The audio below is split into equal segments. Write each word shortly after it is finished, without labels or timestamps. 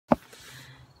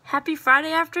Happy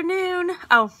Friday afternoon.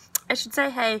 Oh, I should say,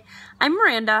 hey, I'm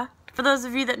Miranda. For those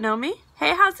of you that know me,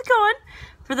 hey, how's it going?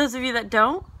 For those of you that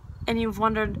don't, and you've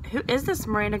wondered, who is this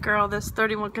Miranda girl, this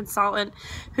 31 consultant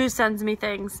who sends me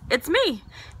things? It's me.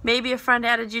 Maybe a friend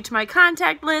added you to my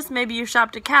contact list. Maybe you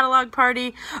shopped a catalog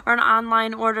party or an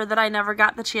online order that I never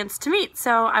got the chance to meet.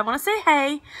 So I want to say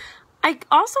hey. I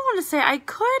also want to say I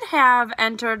could have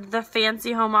entered the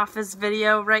fancy home office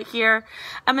video right here.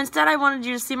 Instead, I wanted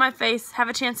you to see my face, have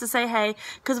a chance to say hey,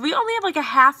 because we only have like a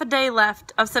half a day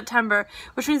left of September,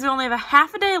 which means we only have a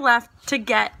half a day left to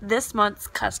get this month's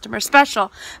customer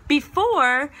special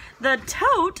before the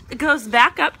tote goes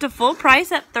back up to full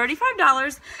price at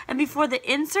 $35 and before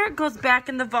the insert goes back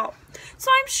in the vault. So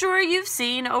I'm sure you've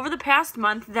seen over the past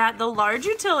month that the large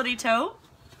utility tote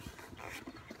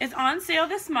is on sale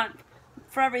this month.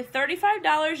 For every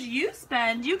 $35 you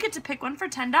spend, you get to pick one for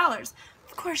 $10.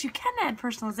 Of course, you can add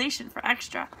personalization for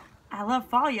extra. I love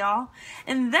fall, y'all.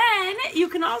 And then you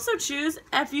can also choose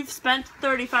if you've spent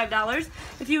 $35.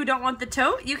 If you don't want the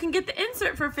tote, you can get the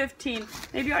insert for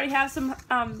 $15. Maybe you already have some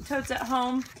totes at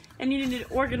home and you need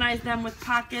to organize them with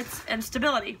pockets and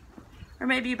stability. Or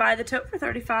maybe you buy the tote for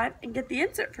 $35 and get the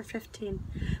insert for $15.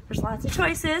 There's lots of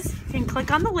choices. You can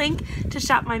click on the link to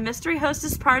shop my mystery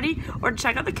hostess party or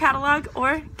check out the catalog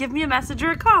or give me a message or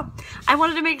a call. I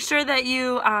wanted to make sure that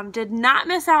you did not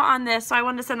miss out on this, so I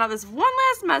wanted to send out this one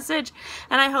last message,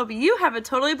 and I hope you have a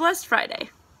totally blessed Friday.